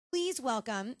Please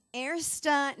welcome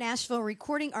Arista Nashville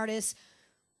recording artist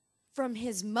from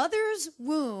his mother's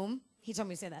womb, he told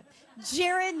me to say that,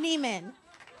 Jerrod Neimann.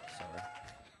 Sorry.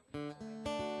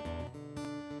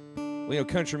 Well, you know,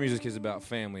 country music is about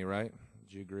family, right?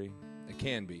 Would you agree? It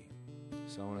can be.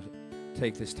 So I want to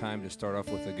take this time to start off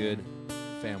with a good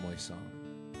family song.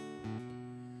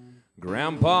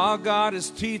 Grandpa got his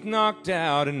teeth knocked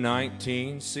out in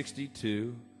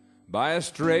 1962 by a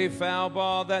stray foul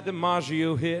ball that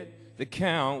DiMaggio hit. The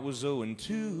count was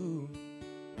 0-2.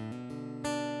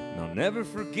 And I'll never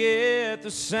forget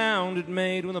the sound it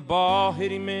made when the ball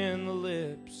hit him in the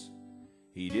lips.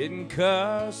 He didn't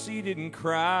cuss, he didn't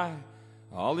cry.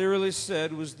 All he really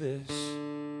said was this: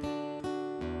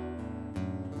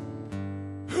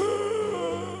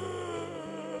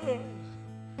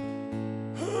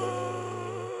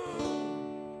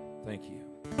 thank you.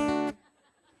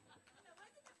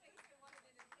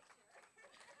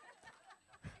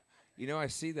 You know, I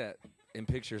see that in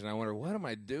pictures, and I wonder, what am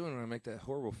I doing when I make that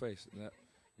horrible face?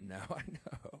 No, I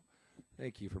know.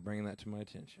 Thank you for bringing that to my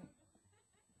attention.